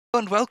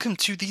And welcome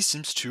to The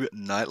Sims 2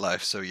 Nightlife.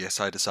 So yes,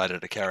 I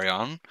decided to carry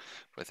on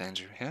with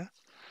Andrew here,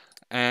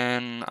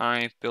 and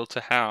I built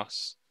a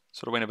house.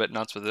 Sort of went a bit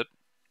nuts with it.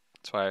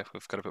 That's why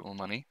we've got a bit more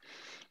money.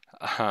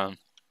 Um,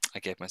 I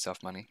gave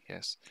myself money.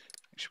 Yes.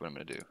 Actually, what I'm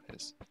going to do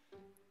is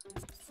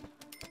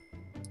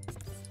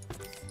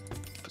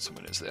put some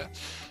windows there.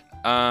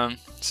 So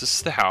this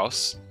is the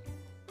house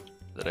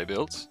that I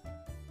built.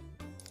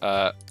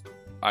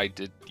 I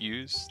did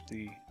use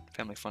the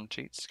family fun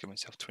cheats to give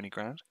myself 20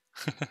 grand.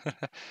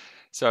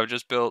 So I've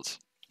just got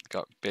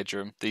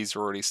bedroom. These are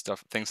already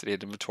things that I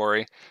had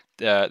inventory.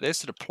 There's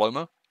the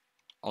diploma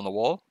on the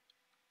wall.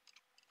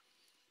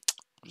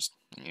 Just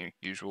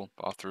usual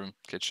bathroom,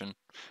 kitchen.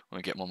 When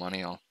we get more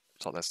money, I'll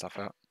sort that stuff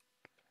out.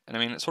 And I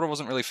mean, it sort of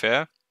wasn't really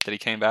fair that he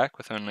came back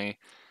with only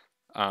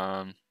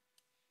 20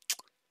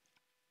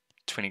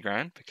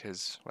 grand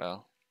because,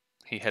 well,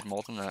 he had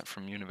more than that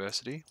from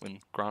university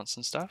when grants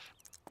and stuff.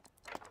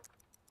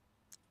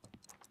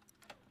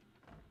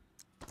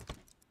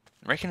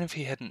 I reckon if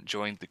he hadn't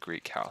joined the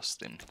Greek house,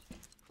 then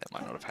that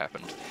might not have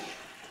happened.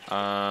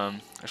 I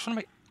just want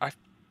to I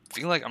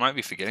feel like I might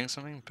be forgetting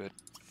something, but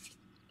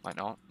might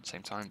not at the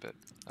same time, but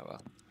oh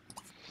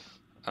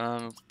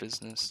well.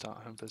 Business,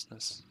 start home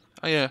business.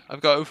 Oh yeah, I've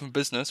got open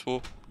business.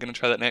 We're going to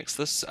try that next.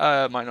 This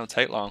might not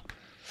take long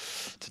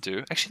to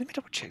do. Actually, let me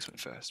double check something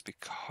first,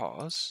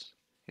 because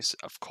yes,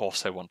 of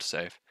course I want to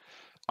save.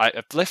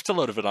 I've left a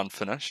lot of it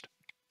unfinished.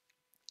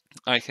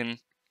 I can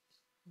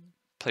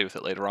play with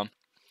it later on.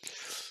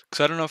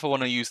 Because I don't know if I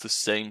want to use the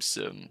same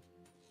sim.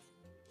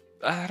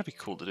 That'd be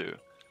cool to do.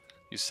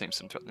 Use the same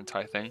sim throughout the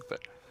entire thing, but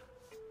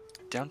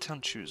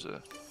downtown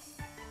chooser.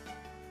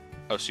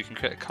 Oh, so you can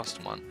create a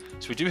custom one.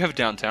 So we do have a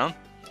downtown.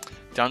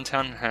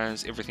 Downtown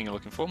has everything you're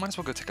looking for. Might as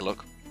well go take a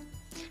look.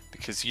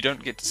 Because you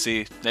don't get to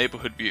see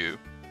neighborhood view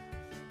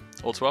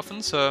all too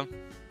often, so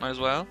might as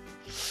well.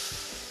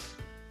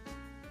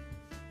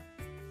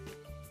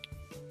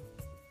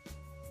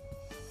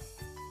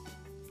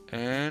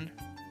 And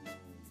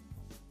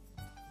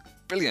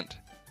brilliant.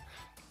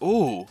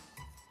 Ooh,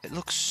 it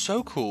looks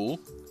so cool.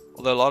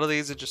 Although a lot of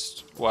these are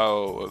just,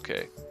 whoa,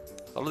 okay.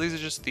 A lot of these are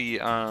just the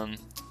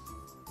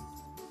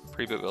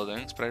pre-built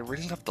buildings, but I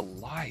really love the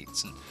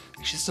lights, and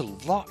actually there's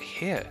a lot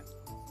here.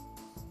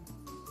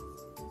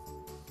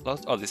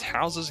 Oh, there's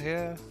houses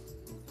here.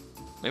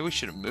 Maybe we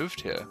should have moved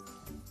here.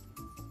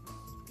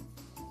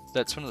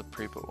 That's one of the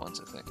pre-built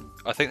ones, I think.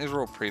 I think these are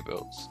all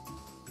pre-builts.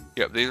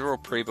 Yep, these are all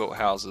pre-built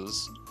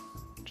houses,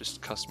 just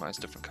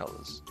customized different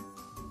colors.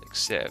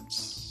 Except,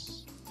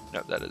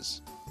 nope, that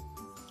is.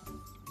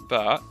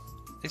 But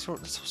these are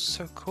that's all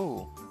so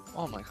cool.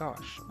 Oh my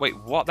gosh! Wait,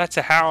 what? That's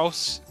a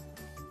house.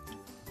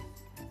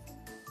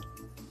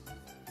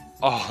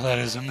 Oh, that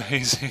is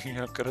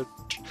amazing. I've got to,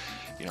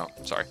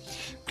 sorry,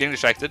 I'm getting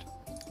distracted.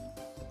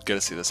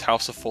 Gotta see this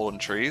House of Fallen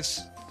Trees.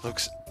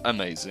 Looks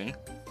amazing.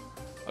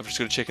 I'm just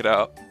gonna check it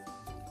out,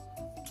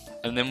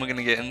 and then we're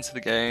gonna get into the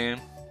game,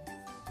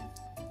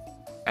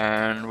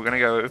 and we're gonna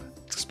go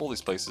explore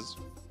these places.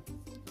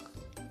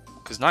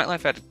 Because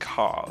Nightlife added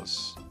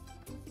cars.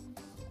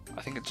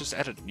 I think it just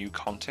added new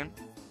content.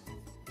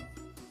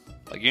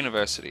 Like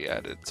University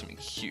added something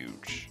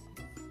huge,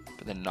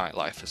 but then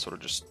Nightlife is sort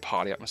of just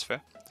party atmosphere.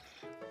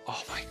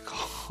 Oh my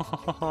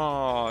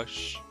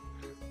gosh.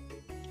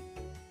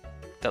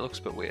 That looks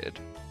a bit weird.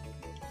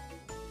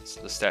 It's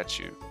the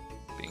statue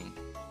being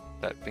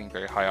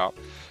very high up.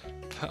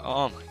 But,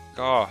 oh my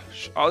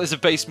gosh. Oh, there's a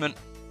basement.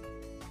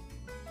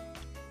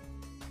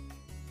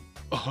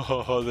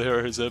 Oh,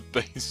 there is a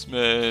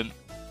basement.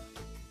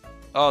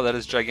 Oh, that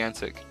is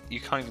gigantic. You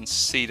can't even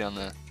see down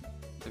there.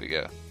 There we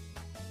go.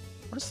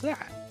 What is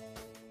that?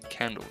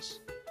 Candles.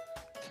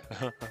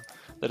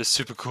 That is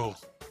super cool.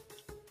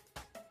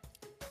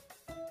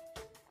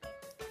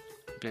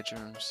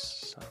 Bedrooms,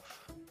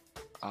 stuff.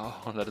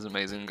 Oh, that is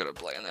amazing. Gotta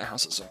play in that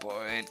house at some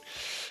point.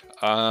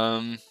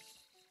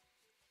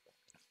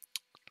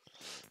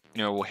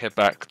 We'll head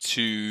back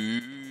to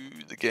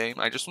the game.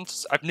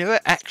 I've never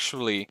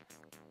actually...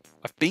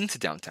 I've been to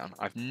downtown.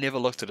 I've never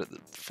looked at it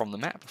from the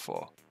map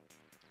before.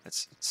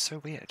 It's so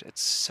weird.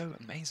 It's so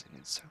amazing.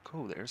 It's so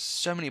cool. There's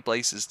so many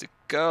places to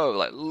go.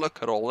 Like,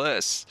 look at all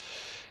this.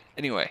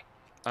 Anyway,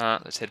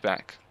 let's head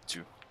back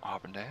to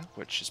Arbondale,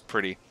 which is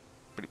pretty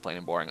plain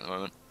and boring at the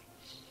moment.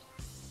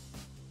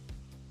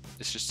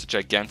 It's just a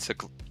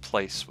gigantic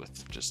place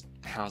with just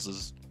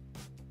houses,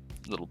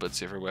 little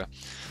bits everywhere.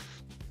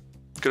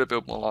 Gotta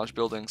build more large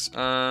buildings.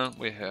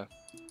 We're here.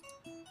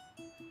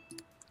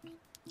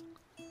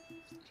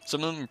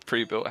 Some of them are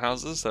pre-built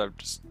houses that I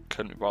just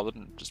couldn't be bothered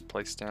and just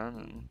placed down,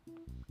 and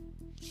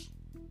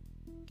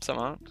some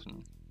aren't,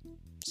 and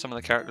some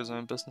of the characters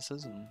own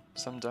businesses and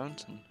some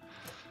don't. And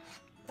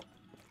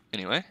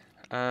anyway,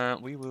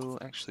 we will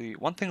actually.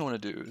 One thing I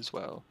want to do as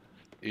well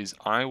is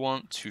I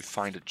want to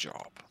find a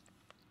job.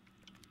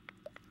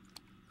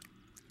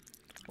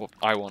 Well,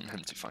 I want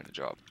him to find a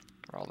job,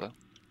 rather.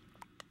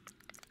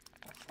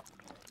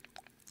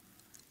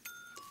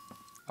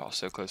 Oh,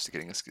 so close to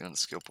getting another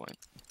skill point.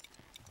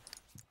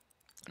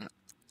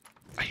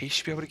 I he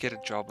should be able to get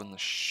a job in the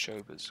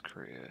showbiz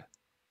career.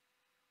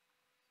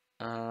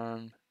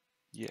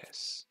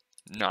 Yes.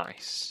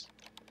 Nice.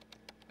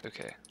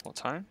 Okay, what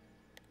time?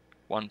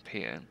 1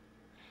 p.m.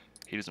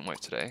 He doesn't work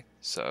today,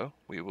 so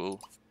we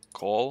will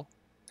call.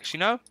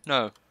 Actually, no?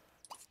 No.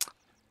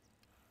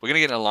 We're gonna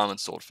get an alarm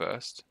installed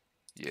first.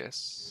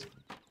 Yes.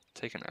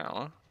 Take an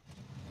hour.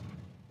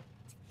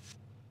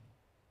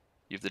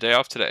 You have the day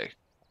off today.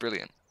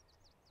 Brilliant.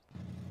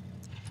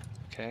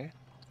 Okay.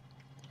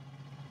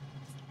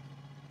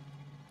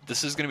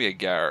 This is gonna be a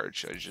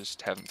garage. I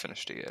just haven't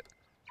finished it yet.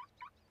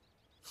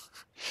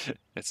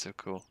 It's so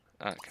cool.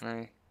 Can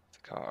I? The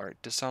car.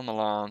 Alright, disarm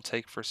alarm.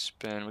 Take for a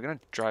spin. We're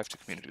gonna drive to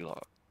community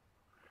lot.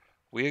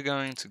 We are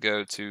going to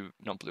go to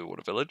not Blue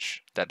Water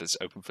Village. That is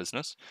open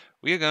business.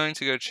 We are going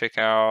to go check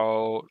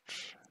out.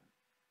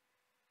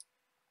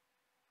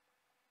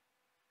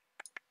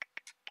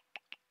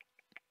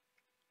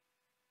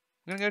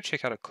 I'm gonna go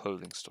check out a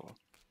clothing store.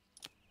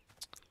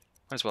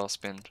 Might as well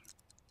spend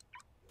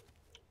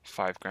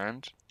 5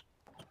 grand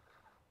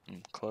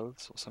on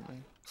clothes or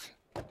something.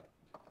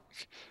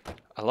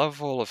 I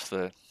love all of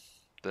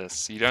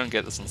this. You don't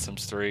get this in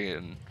Sims 3,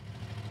 and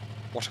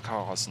what are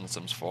cars in the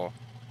Sims 4?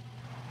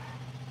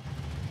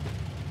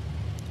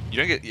 You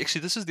don't get.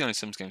 Actually, this is the only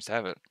Sims games to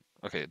have it.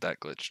 Okay, that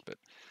glitched, but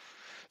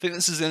I think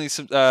this is the only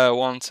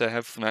one to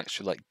have them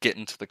actually like get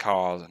into the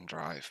cars and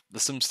drive. The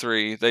Sims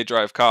 3, they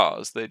drive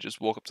cars. They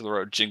just walk up to the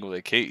road, jingle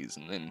their keys,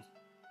 and then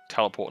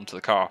teleport into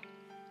the car,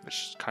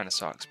 which kind of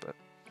sucks, but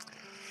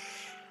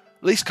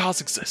at least cars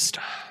exist.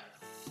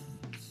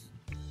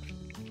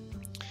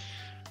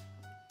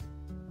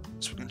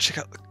 So we're gonna check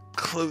out the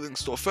clothing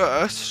store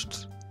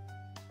first.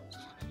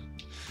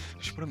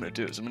 Actually, what I'm gonna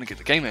do is I'm gonna get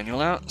the game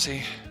manual out.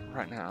 See,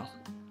 right now.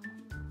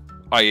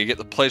 Oh, you get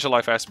the pleasure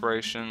life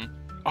aspiration.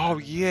 Oh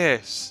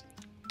yes,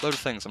 load of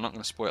things. I'm not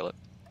gonna spoil it.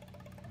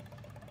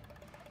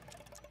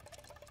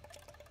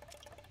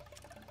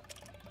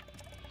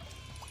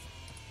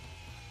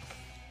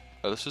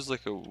 Oh, this is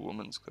like a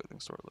woman's clothing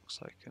store. It looks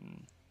like,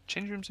 and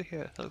change rooms are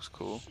here. That looks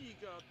cool.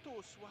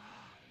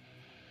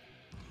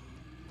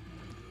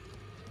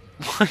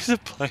 Why is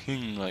it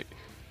playing like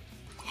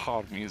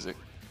hard music?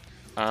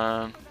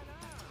 I'm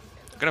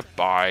gonna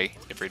buy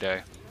every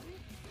day.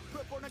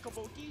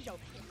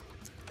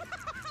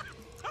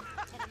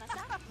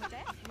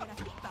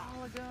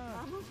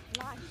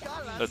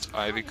 That's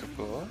Ivy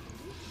Kapoor.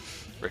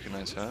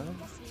 Recognize her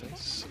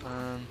face.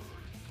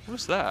 What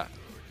was that?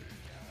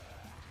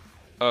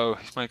 Oh,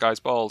 my guy's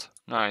bald.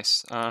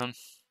 Nice.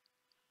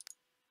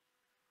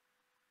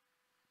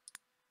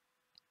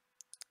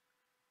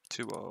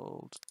 Too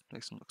old.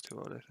 Makes him look too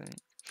old, I think.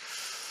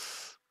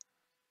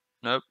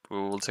 Nope.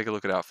 We'll take a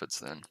look at outfits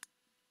then.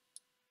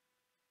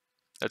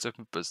 That's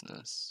open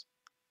business.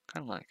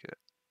 Kind of like it.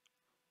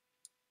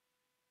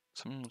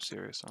 Something more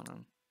serious on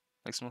him.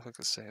 Makes him look like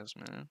a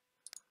salesman.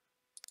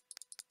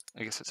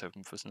 I guess it's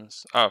open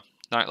business. Oh,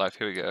 Nightlife.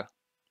 Here we go.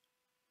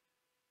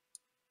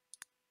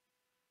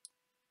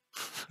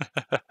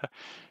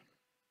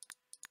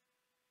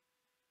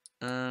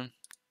 I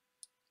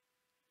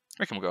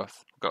reckon we'll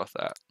go with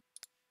that.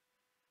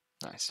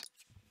 Nice.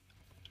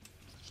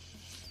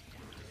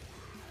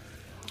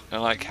 I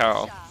like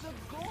how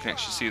you can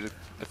actually see the.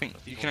 I think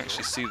you can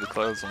actually see the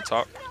clothes on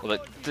top. Well,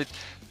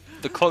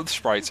 the clothes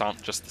sprites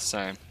aren't just the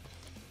same.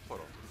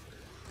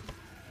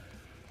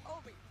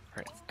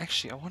 Right.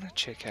 Actually, I want to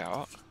check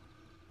out.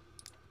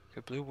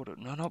 Okay, Blue Water.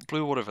 No, not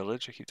Blue Water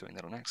Village. I keep doing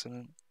that on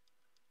accident.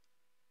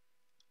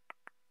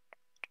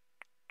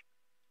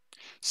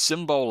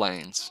 Sim bowl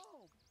lanes.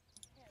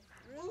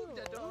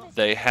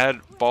 They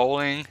had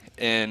bowling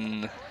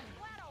in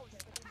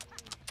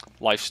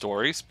Life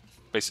Stories,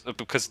 basically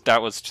because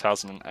that was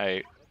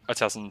 2008,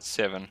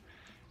 2007.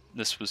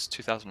 This was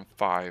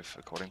 2005,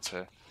 according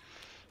to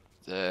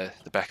the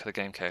back of the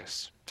game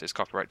case. It says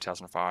copyright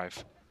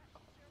 2005.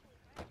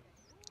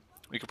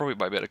 We could probably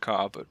buy a better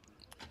car, but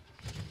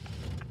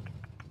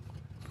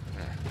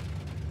yeah.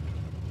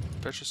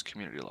 Purchase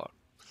community lot.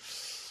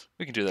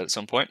 We can do that at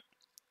some point.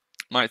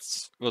 Well,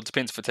 it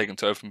depends if we're taking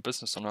to open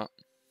business or not.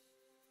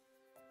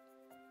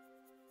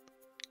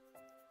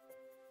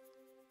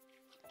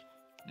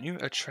 New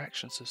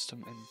attraction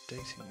system and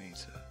dating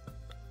meter.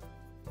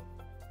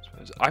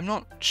 I'm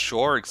not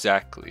sure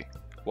exactly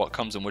what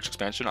comes in which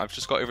expansion. I've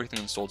just got everything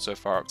installed so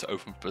far up to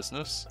open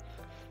business.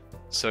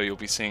 So you'll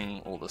be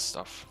seeing all this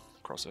stuff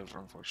crossover,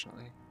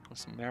 unfortunately.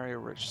 Let's marry a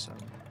rich son.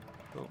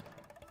 Oh.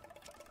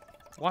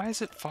 Why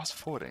is it fast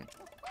forwarding?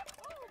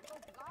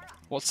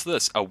 What's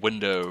this? A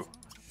window.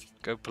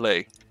 Go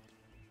play.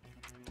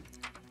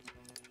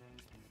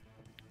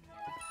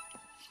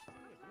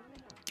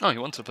 Oh, he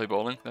wants to play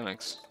bowling.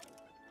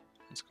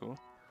 That's cool.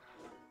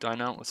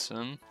 Dine out with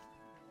Sim.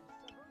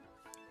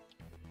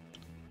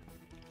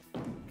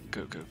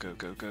 Go, go, go,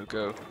 go, go,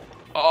 go.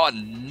 Oh,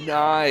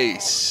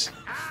 nice!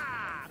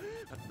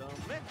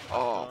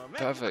 Oh,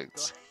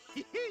 perfect.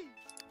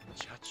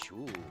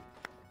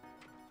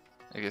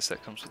 I guess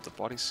that comes with the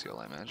body seal,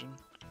 I imagine.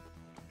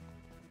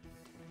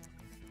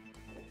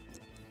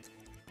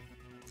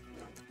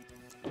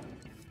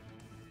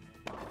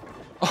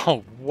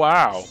 Oh,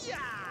 wow.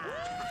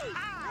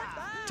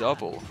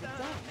 Double.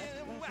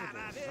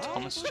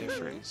 Thomas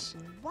Jeffries.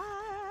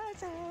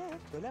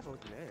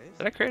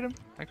 Did I create him?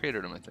 I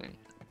created him, I think.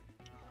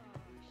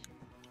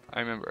 I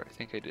remember. I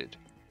think I did.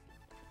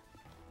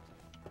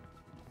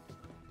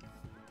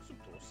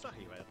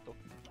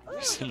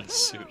 He's in the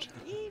suit.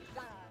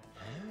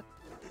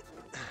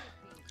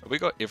 Have we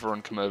got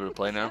everyone come over to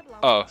play now?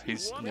 Oh,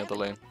 he's in the other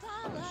lane.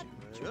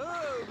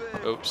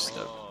 Oops.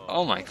 No.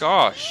 Oh my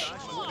gosh.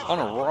 On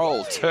a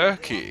roll,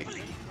 Turkey.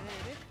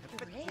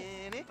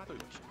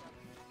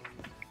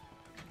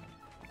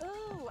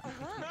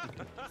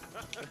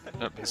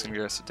 Nope, he's gonna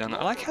go sit down.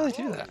 I like how they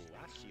do that.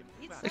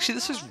 Actually,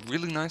 this is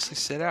really nicely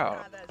set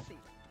out.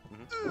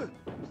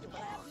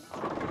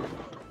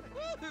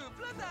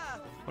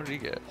 What did he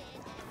get?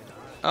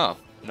 Oh,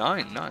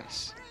 9,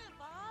 nice.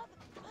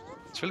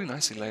 It's really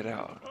nicely laid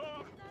out.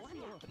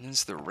 And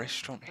there's the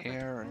restaurant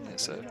here, and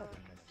there's a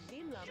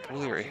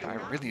pool area. I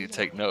really need to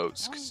take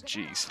notes, because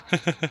jeez.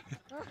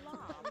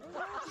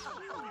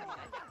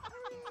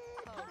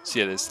 So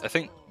yeah, I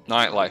think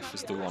Nightlife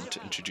was the one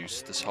to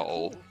introduce this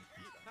whole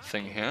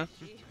thing here.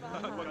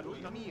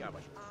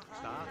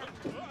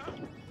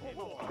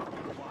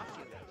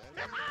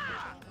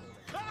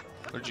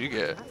 What did you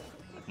get?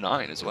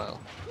 9 as well.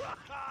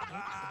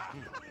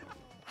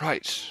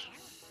 Right.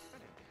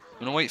 I'm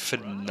gonna wait for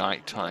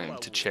nighttime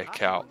to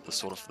check out the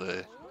sort of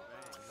the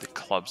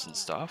clubs and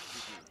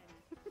stuff.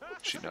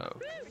 Actually, no.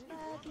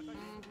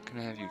 Can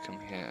I have you come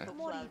here?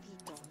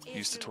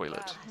 Use the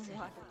toilet.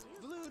 I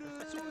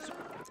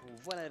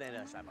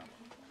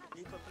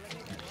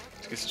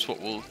guess that's what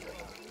we'll...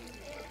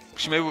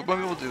 Actually,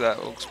 maybe we'll do that.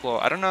 We'll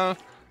explore. I don't know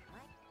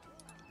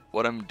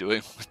what I'm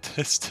doing with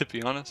this, to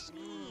be honest.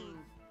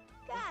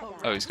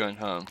 Oh, he's going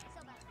home.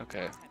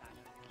 Okay.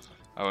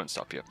 I won't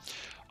stop you.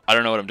 I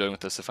don't know what I'm doing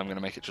with this if I'm going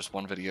to make it just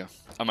one video.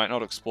 I might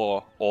not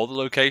explore all the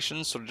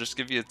locations, sort of just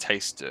give you a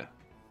taster.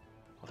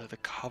 Although the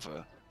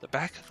cover, the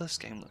back of this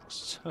game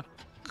looks so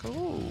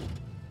cool.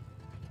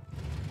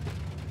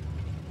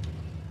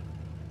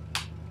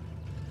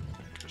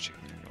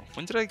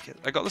 When did I get?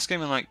 I got this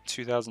game in like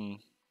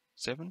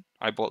 2007.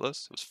 I bought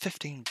this. It was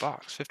 15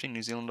 bucks, 15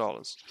 New Zealand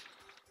dollars.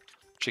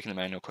 Checking the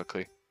manual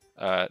quickly.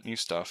 New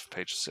stuff,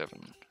 page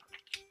 7.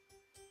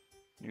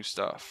 New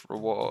stuff,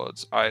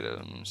 rewards,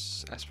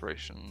 items,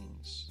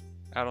 aspirations,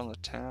 out on the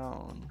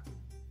town.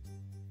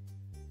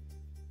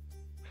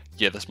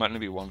 Yeah, this might only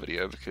be one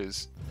video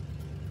because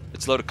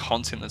it's a load of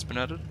content that's been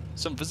added.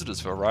 Some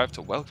visitors have arrived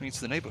to welcome you to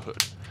the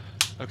neighborhood.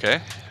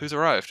 Okay, who's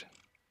arrived?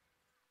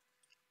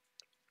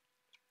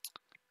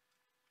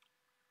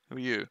 Who are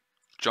you?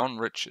 John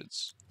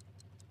Richards.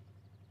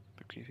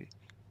 Bit creepy.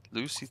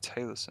 Lucy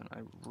Taylorson, I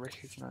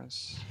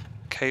recognize.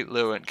 Kate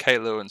Lewin.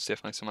 Kate Lewin's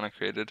definitely someone I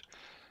created.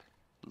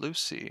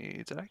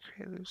 Lucy, did I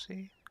create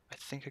Lucy? I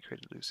think I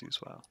created Lucy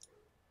as well.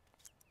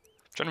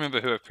 I'm trying to remember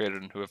who I've created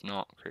and who I've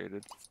not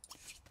created.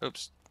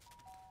 Oops.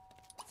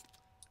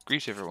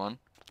 Greet everyone.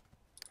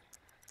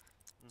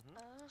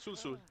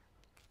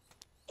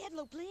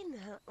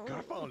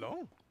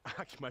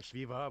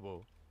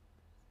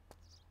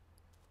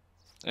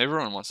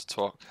 Everyone wants to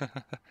talk.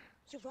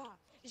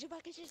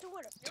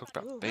 Talk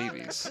about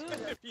babies.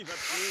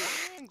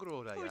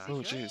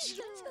 Oh jeez.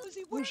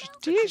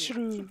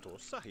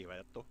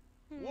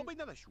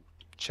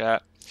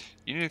 Chat,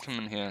 you need to come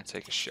in here and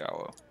take a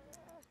shower.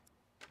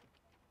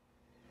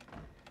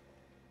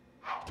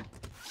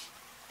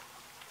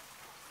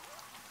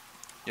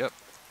 Yep.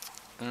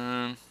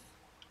 You've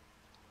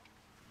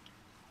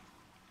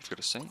got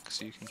a sink,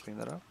 so you can clean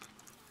that up.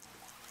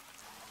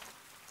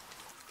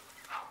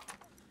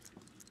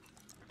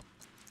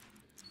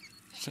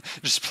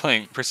 Just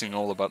pressing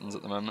all the buttons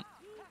at the moment.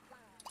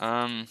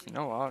 You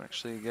know what,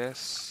 actually, I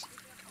guess...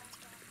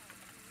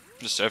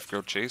 Just serve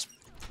grilled cheese.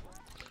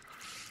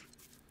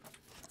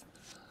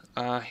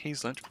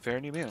 He's learnt to prepare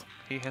a new meal.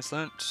 He has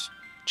learnt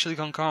chili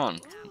con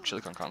carne.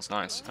 Chili con carne's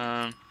nice.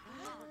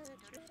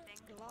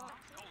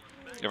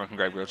 Everyone can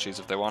grab grilled cheese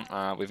if they want.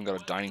 We even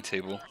got a dining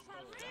table.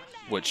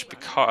 Which,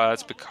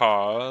 because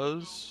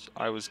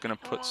I was going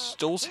to put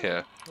stools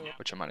here.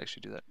 Which I might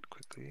actually do that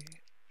quickly.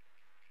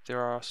 There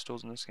are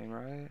stools in this game,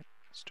 right?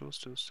 Stool,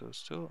 stool, stool,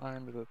 stool. I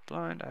am a bit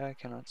blind. I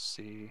cannot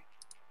see.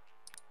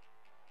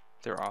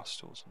 There are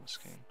stools in this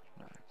game.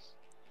 Nice.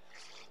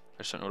 I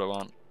just don't know what I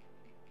want.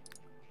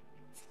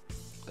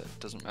 That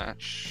doesn't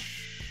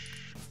match.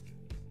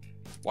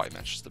 White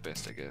matches the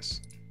best, I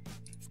guess.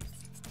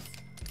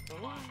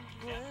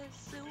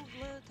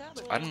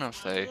 I don't know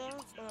if they...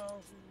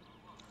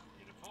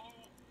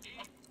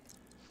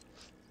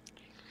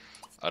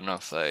 I don't know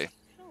if they...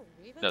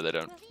 No, they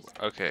don't.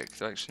 Okay,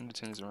 do I actually need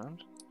to turn these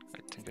around? I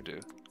think I do.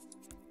 And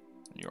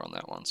you're on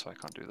that one, so I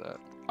can't do that.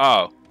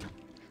 Oh!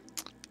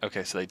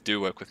 Okay, so they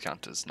do work with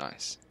counters.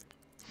 Nice.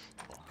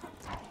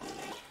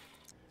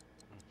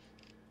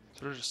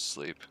 So I'll just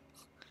sleep.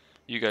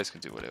 You guys can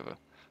do whatever.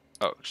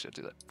 Oh, actually,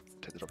 I'll do that.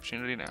 Take that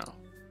opportunity now.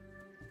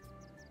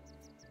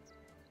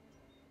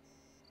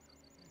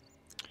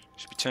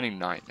 Should be turning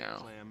night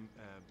now.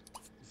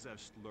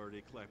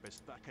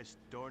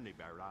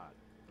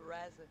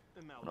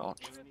 Not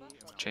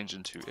change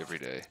into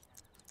everyday.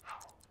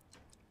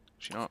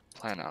 Actually, not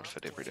plan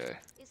outfit everyday.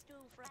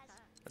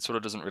 That sort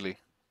of doesn't really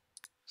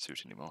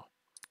suit anymore.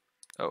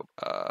 Oh,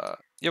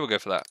 yeah, we'll go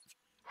for that.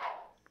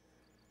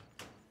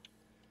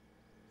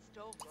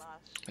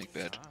 Make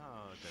bed.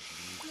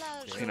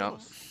 Clean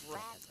up.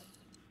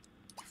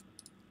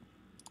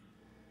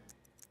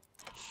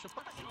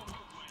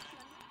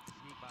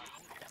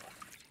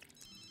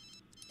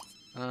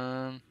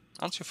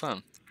 Answer your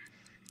phone.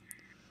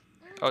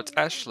 Oh, it's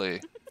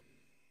Ashley.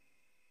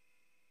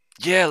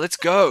 Yeah, let's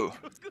go!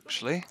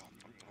 Actually,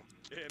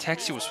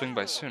 taxi will swing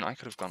by soon. I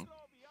could have gone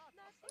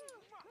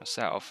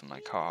myself in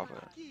my car,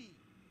 but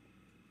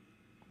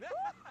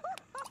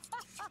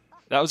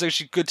that was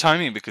actually good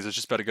timing because I was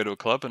just about to go to a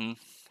club, and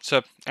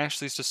so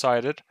Ashley's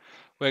decided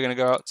we're gonna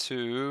go out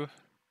to.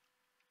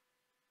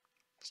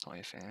 It's not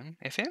FM.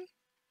 FM?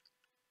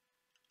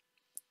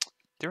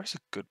 There is a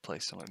good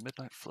place somewhere.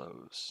 Midnight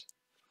Flows.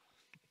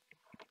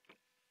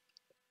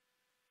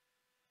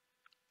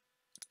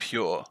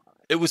 Pure.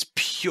 It was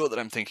Pure that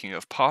I'm thinking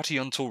of. Party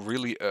until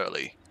really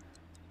early.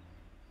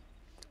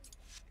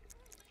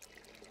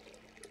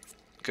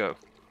 Go.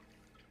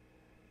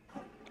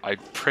 I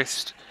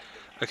pressed.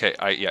 Okay,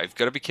 I've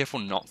got to be careful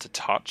not to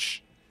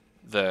touch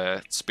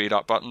the speed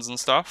up buttons and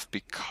stuff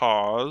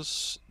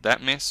because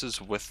that messes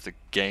with the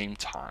game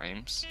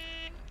times,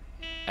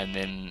 and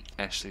then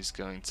Ashley's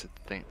going to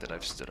think that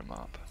I've stood him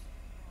up.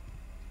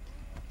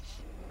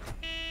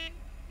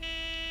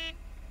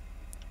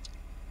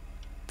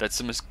 That's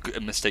a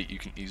mistake you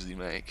can easily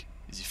make,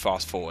 is you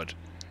fast forward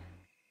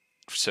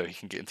so you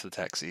can get into the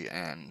taxi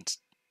and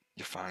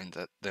you find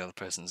that the other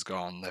person's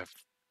gone. They're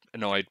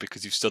annoyed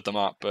because you've stood them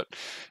up, but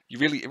you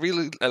really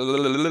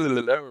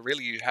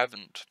you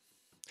haven't.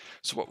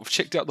 So what, we've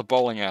checked out the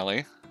bowling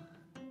alley,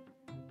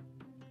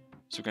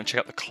 so we're going to check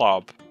out the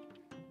club,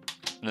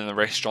 and then the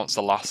restaurant's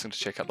the last thing to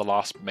check out, the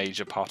last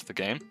major part of the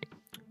game,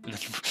 and then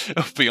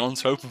it'll be on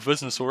to open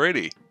business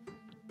already.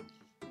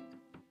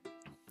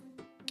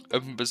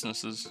 Open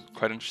business is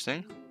quite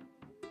interesting.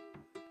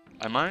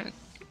 I don't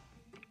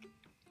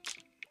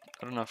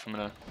know if I'm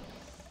gonna...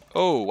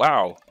 Oh,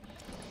 wow!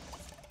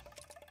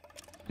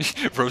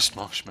 Roast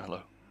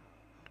marshmallow.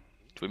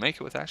 Did we make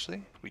it with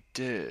Ashley? We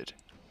did.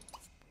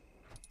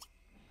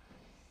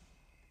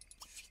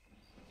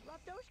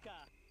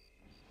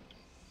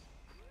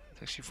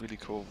 It's actually really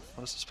cool.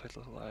 What does this place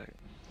look like?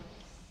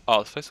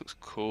 Oh, this place looks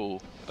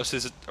cool. Oh, so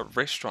there's a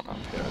restaurant up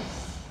here.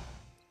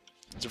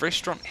 There's a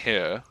restaurant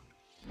here.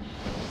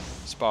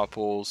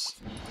 Sparkles.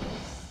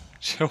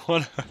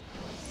 That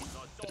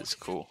is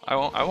cool. I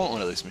want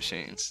one of these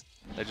machines.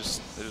 They're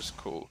just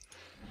cool.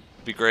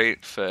 It'd be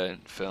great for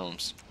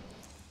films.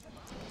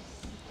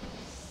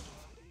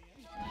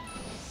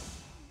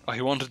 Oh,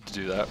 he wanted to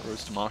do that.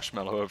 Roast a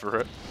marshmallow over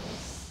it.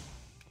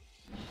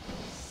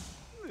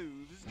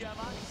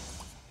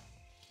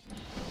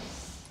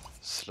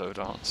 Slow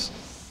dance.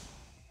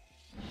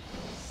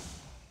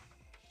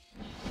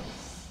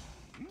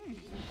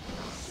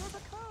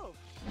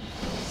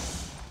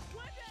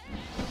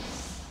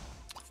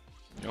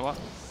 You know what?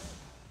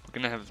 We're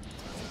gonna have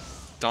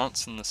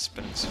dance in the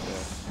spinning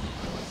sphere.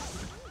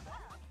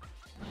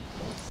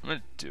 I'm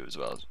gonna do as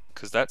well,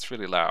 because that's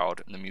really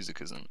loud and the music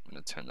isn't. I'm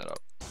gonna turn that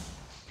up.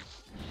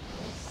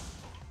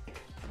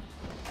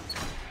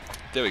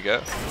 There we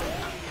go.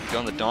 Go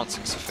on the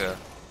dancing sphere.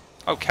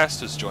 Oh,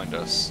 Castor's joined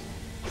us.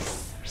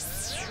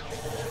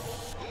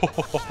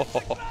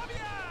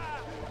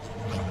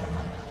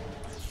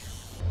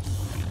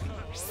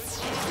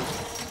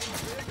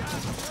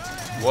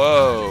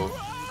 Whoa!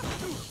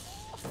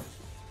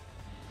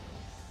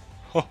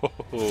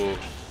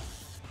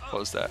 What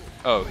was that?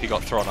 Oh, he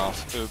got thrown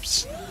off.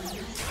 Oops.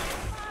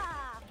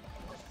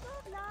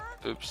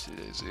 Oopsie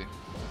daisy.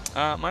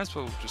 Might as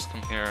well just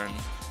come here and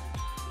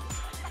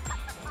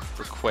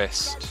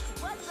request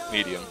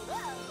medium.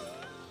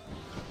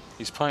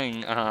 He's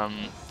playing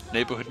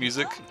neighborhood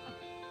music.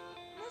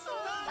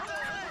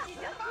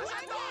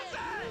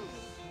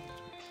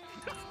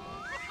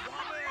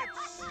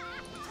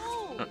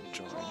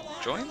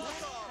 Join?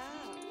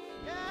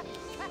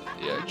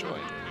 Yeah, join.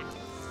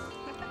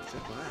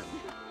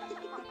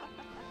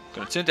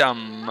 Gonna turn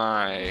down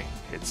my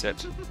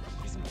headset.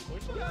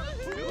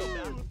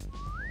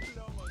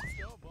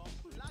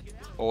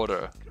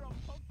 Order.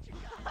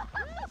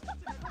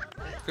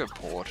 Good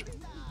port.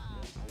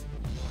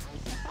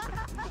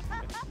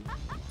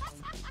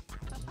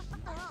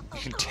 You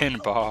can 10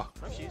 bar.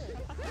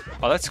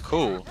 Oh, that's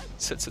cool.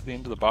 Sits at the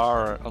end of the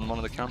bar on one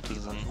of the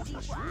counters, and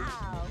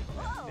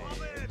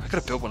I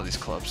gotta build one of these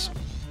clubs.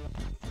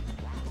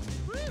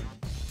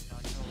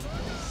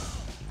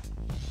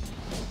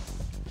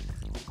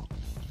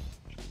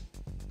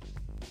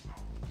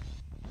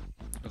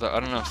 Although I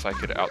don't know if I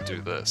could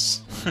outdo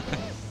this.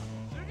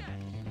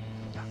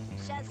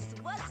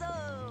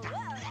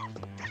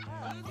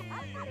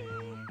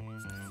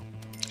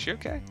 Is she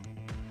okay?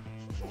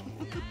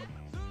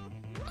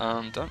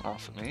 Don't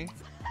laugh at me.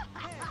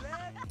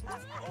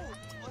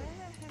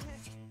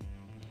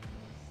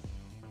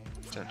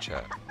 Don't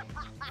chat.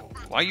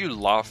 Why are you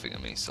laughing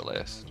at me,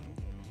 Celeste?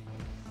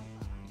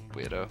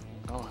 Weirdo.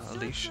 Oh,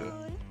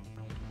 Alicia.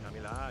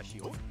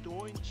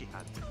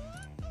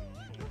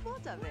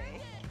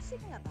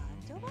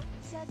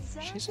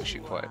 She's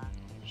actually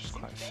she's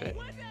quite fit.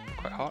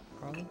 Quite hot,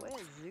 rather.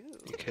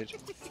 You kid.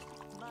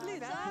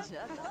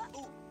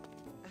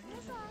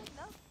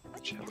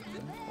 Chill with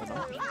them, or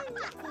not.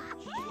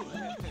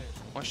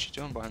 What's she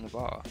doing behind the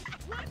bar?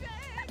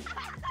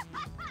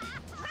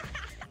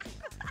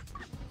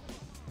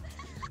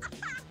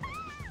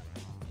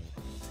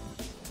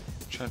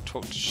 Trying to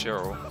talk to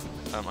Cheryl.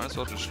 I might as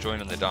well just join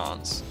in the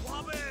dance.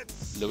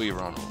 Louis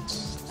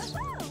Ronalds.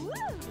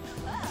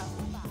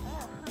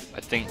 I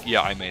think,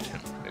 yeah, I made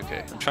him.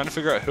 Okay, I'm trying to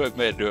figure out who I've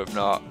made and who I've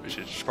not. We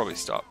should probably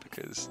stop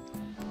because...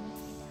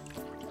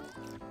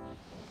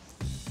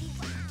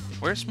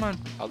 Where's my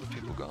other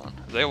people gone?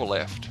 They all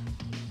left.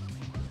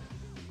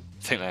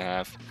 I think they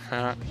have.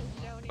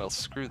 Well,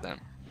 screw them.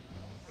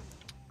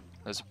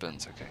 Those are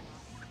bins, okay.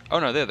 Oh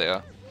no, there they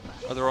are.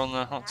 Oh, they're on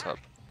the hot tub.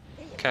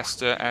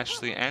 Castor,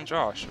 Ashley, and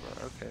Josh.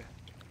 Okay.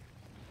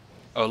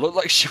 Oh, it looked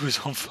like she was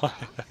on fire.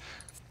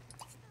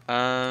 Do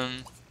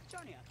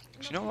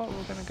you know what?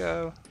 We're gonna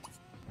go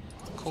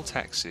call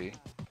taxi.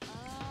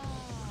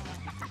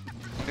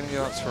 I'm gonna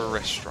go out to a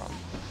restaurant.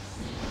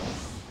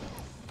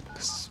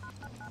 This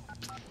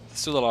is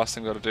still the last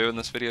thing I've got to do in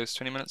this video. It's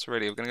 20 minutes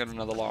already. We're gonna go to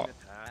another lot.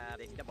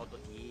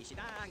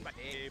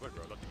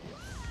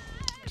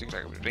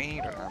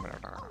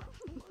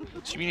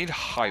 So you need a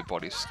high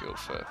body skill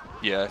for...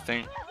 Yeah, I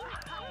think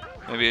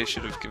maybe I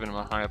should have given him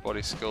a higher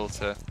body skill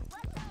to...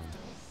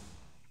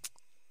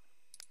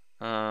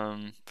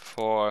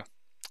 before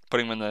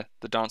putting him in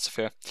the dance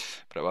affair.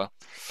 But oh well.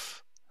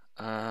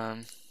 We'll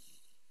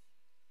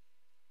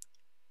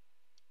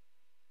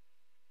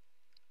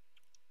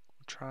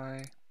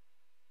try...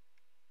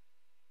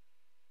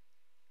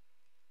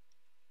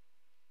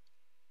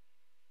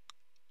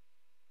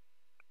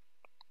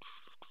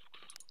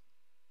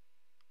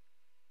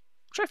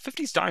 Try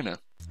 50's Diner.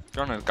 If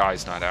you're on a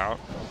guy's night out,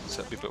 so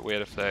it'd be a bit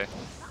weird if they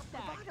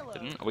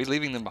didn't. Are we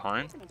leaving them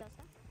behind?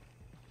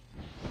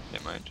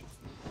 Never mind.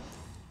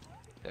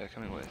 Yeah,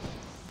 coming with.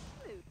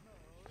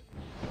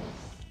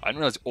 I didn't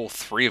realize all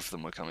three of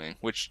them were coming,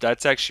 which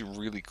that's actually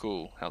really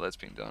cool how that's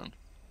being done.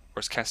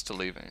 Or is Castor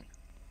leaving?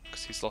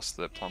 Because he's lost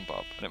the plumb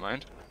bob. Never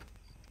mind.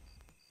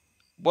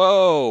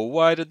 Whoa!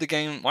 Why is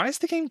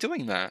the game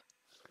doing that?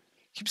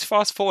 It keeps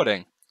fast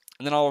forwarding,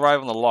 and then I'll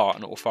arrive on the lot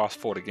and it will fast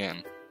forward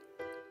again.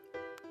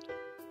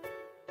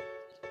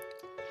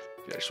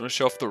 Yeah, I just want to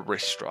show off the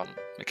restaurant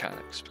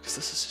mechanics because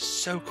this is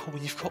so cool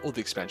when you've got all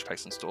the expansion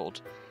packs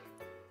installed.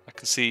 I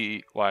can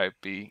see why it'd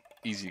be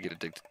easy to get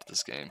addicted to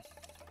this game.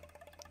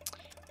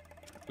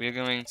 We are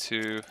going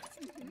to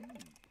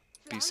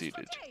be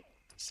seated.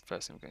 That's the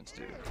first thing we're going to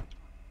do.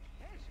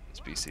 Let's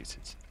be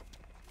seated.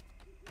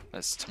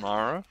 That's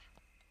tomorrow.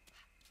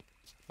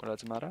 What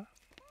does it matter?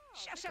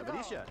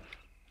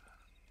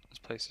 This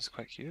place is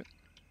quite cute.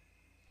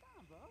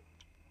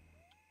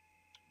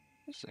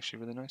 This is actually a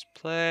really nice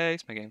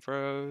place. My game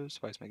froze.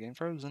 Why is my game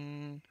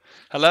frozen?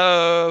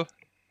 Hello?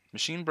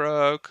 Machine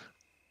broke.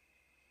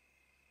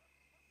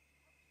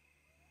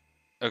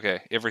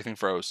 Okay, everything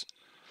froze.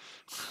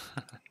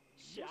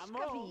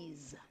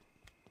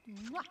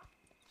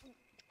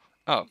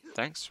 Oh,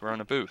 thanks. We're on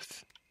a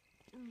booth.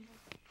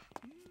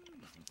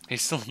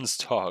 He's still in the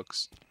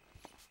stocks.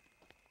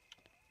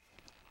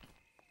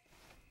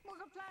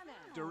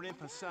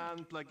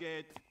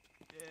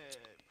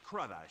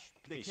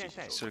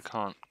 So I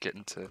can't get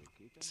into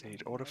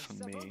seed. Order for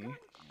me.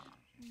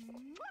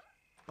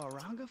 I'm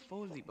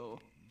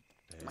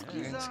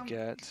going to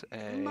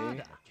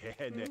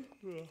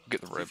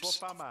get the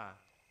ribs.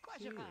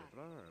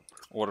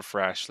 Order for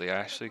Ashley.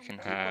 Ashley can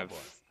have...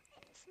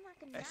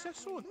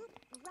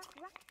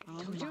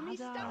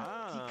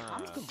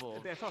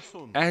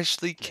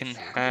 Ashley can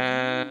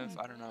have...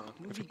 I don't know.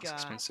 Everything's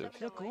expensive.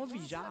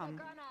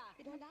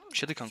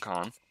 Chili con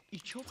carne.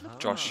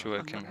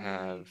 Joshua can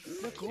have...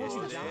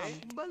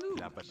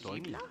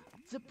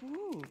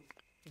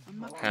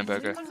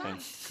 hamburger.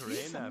 And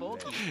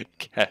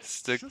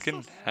Castor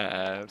can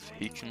have...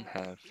 He can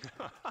have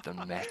the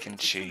mac and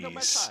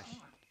cheese.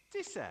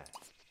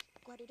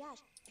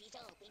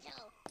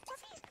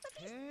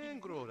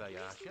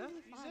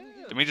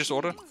 Did we just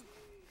order?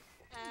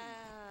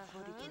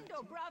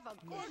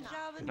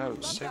 No,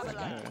 save it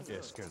there.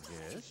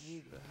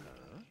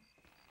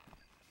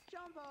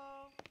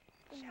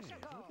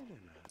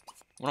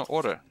 Wanna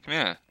order? Come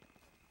here.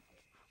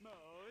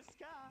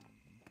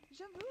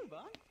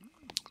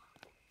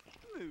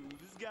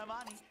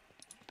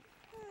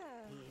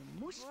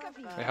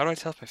 Wait, how do I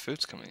tell if my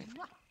food's coming?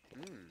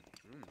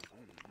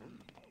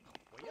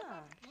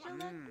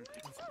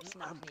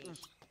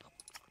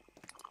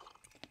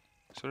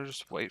 Sort of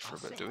just wait for a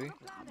bit, do we?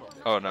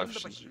 Oh no,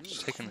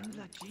 she's taking...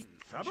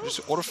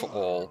 Just order for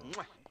all.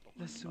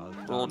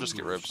 We'll all just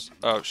get ribs.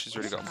 Oh, she's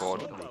already gotten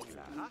bored.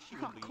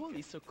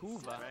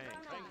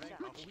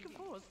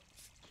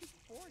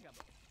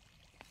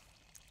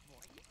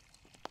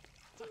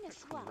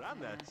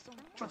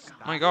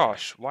 My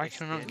gosh, why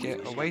can I not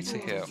get a waiter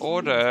here?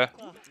 Order!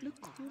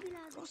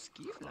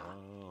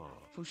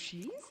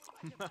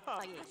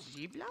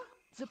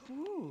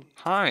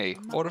 Hi,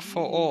 order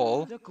for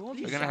all.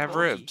 We're gonna have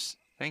ribs.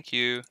 Thank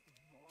you.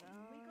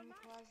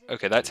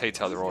 Okay, that's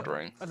how they're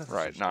ordering.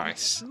 Right,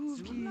 nice.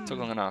 Took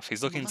long enough.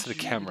 He's looking to the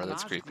camera,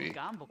 that's creepy.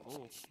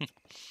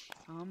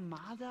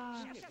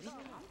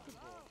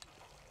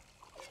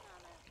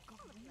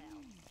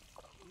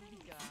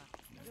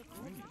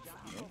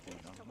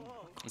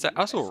 Is that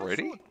us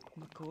already?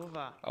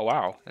 Oh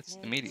wow, that's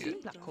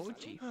immediate.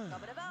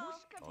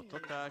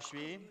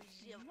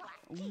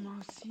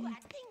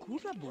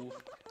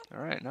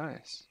 Alright,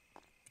 nice.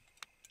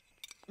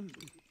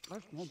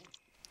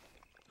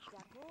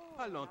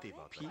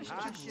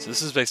 So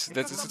this is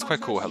basically, it's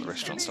quite cool how the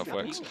restaurant stuff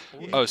works.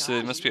 Oh, so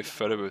there must be a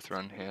photo booth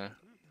around here.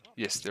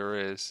 Yes, there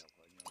is.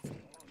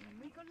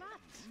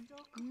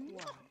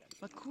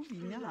 The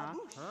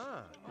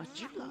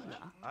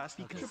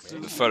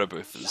photo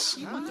booth is...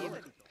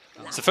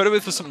 So photo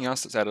booth was something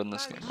else that's added in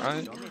this game,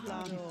 right?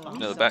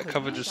 No, the back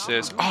cover just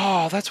says...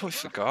 Oh, that's what I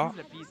forgot.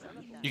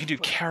 You can do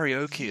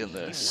karaoke in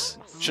this.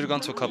 Should have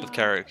gone to a club with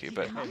karaoke,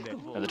 but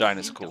no, the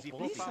diners are cool.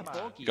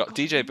 You got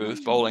DJ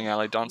booth, bowling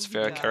alley, dance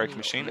fair, karaoke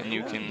machine, and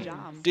you can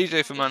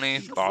DJ for money,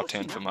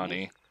 bartend for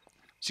money.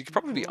 So you could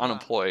probably be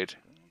unemployed.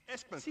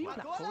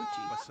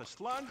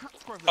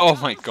 Oh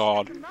my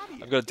god,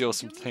 I've got to deal with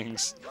some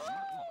things.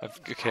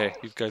 Okay,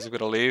 you guys have got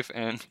to leave,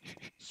 and...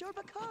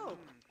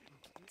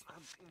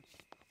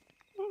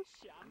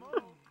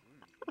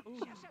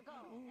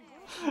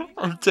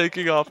 I'm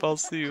taking off, I'll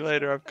see you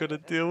later, I've got to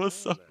deal with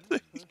some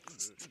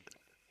things.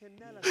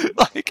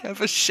 Like,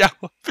 have a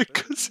shower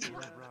because...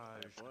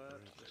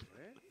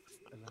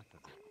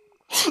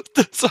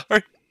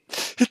 Sorry,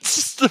 it's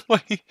just the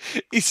way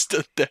he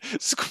stood there,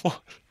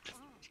 squat.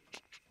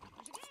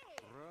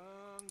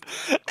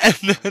 And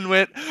then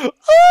went,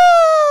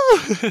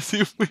 oh! As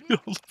he went on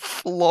the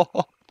floor.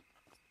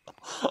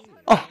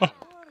 Oh.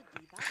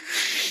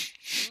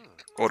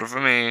 Order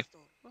for me.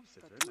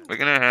 We're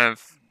gonna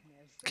have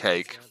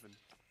cake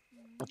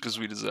because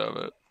we deserve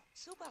it.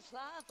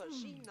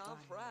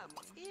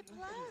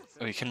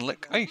 Oh, you can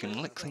lick. Oh, you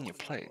can lick clean your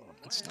plate.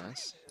 That's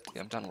nice.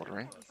 Yeah, I'm done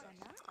ordering.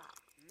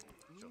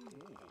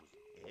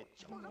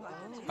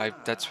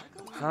 That's.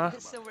 Huh?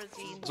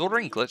 Is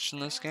ordering glitched in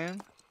this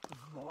game?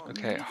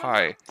 Okay,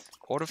 hi.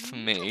 Order for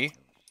me.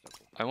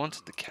 I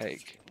wanted the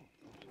cake.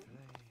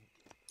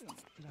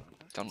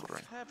 Done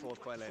ordering.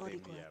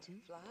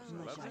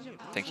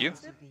 Thank you.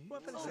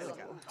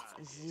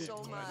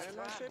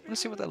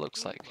 Let's see what that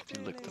looks like if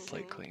you lick the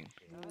plate clean.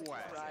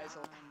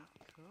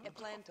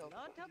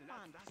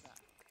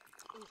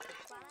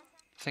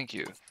 Thank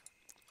you.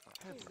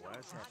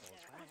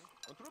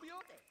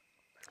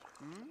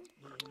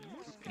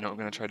 You know what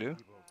we're gonna try to do?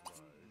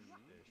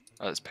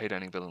 Oh, let's pay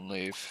dining bill and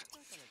leave.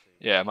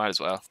 Yeah, might as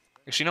well.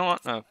 Actually, you know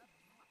what? No.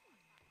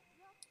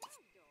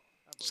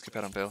 Skip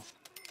out on bill.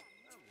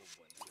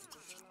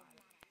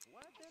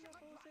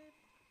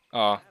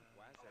 Oh.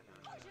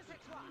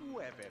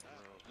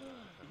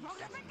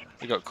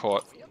 We got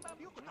caught.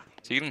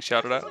 Is he getting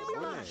shouted at?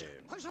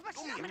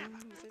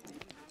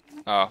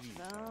 Oh.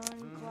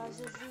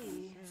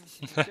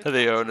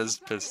 The owner's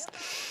pissed.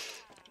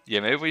 Yeah,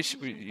 maybe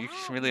you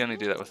can really only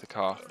do that with the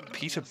car.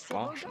 Peter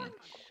Barton.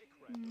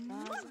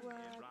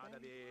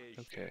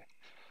 Okay.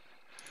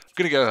 I'm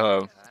gonna go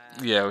home.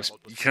 Yeah,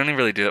 you can only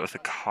really do that with the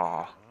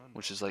car,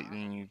 which is like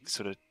then you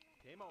sort of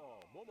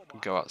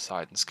go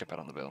outside and skip out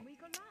on the bill.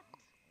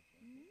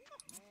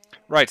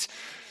 Right,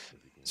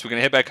 so we're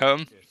gonna head back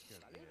home.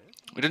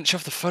 We didn't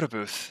shove the photo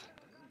booth.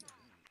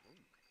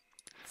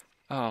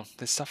 Oh,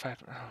 there's stuff I...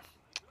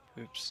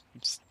 Oh, oops.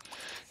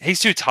 He's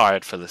too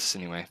tired for this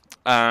anyway.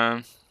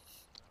 So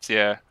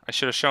yeah, I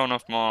should have shown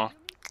off more.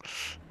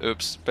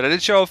 Oops, but I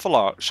did show off a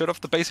lot. Showed off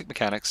the basic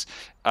mechanics.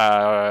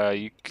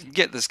 You can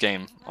get this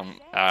game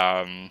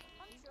on.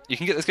 You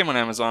can get this game on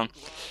Amazon.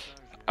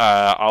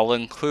 I'll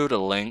include a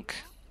link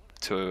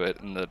to it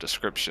in the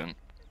description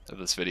of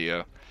this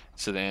video,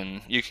 so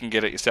then you can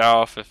get it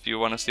yourself if you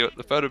want to see what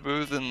the photo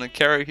booth and the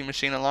karaoke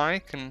machine are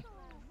like. And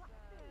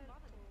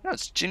no,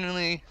 it's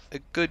genuinely a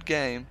good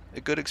game,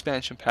 a good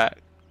expansion pack.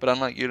 But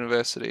unlike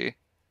University,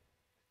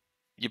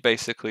 you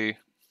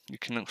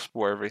can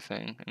explore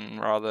everything in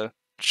a rather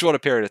shorter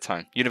period of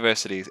time.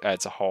 University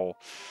adds a whole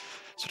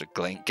sort of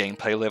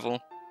gameplay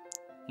level.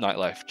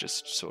 Nightlife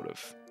just sort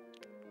of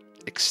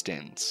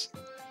extends.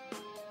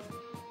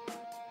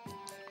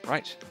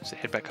 Right, so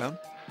head back home.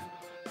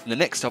 And the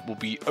next up will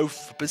be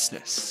Oath for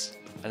Business.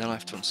 And then I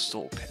have to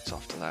install Pets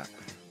after that.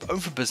 But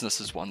Oath for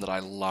Business is one that I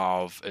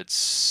love. It's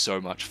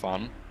so much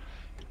fun.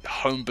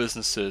 Home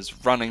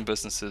businesses, running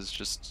businesses,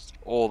 just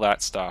all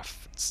that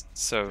stuff. It's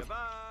so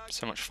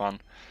much fun.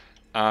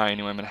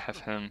 Anyway, I'm going to have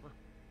him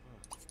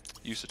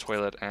use the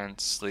toilet and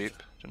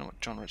sleep. Don't know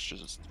what John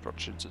Richards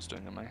is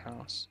doing in my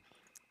house.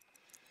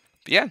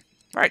 But yeah,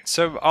 right,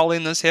 so I'll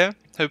end this here.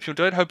 Hope you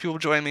enjoyed. Hope you'll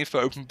join me for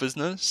Open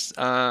Business.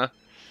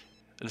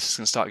 This is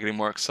going to start getting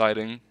more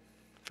exciting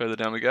further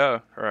down we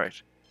go.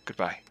 Alright.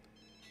 Goodbye.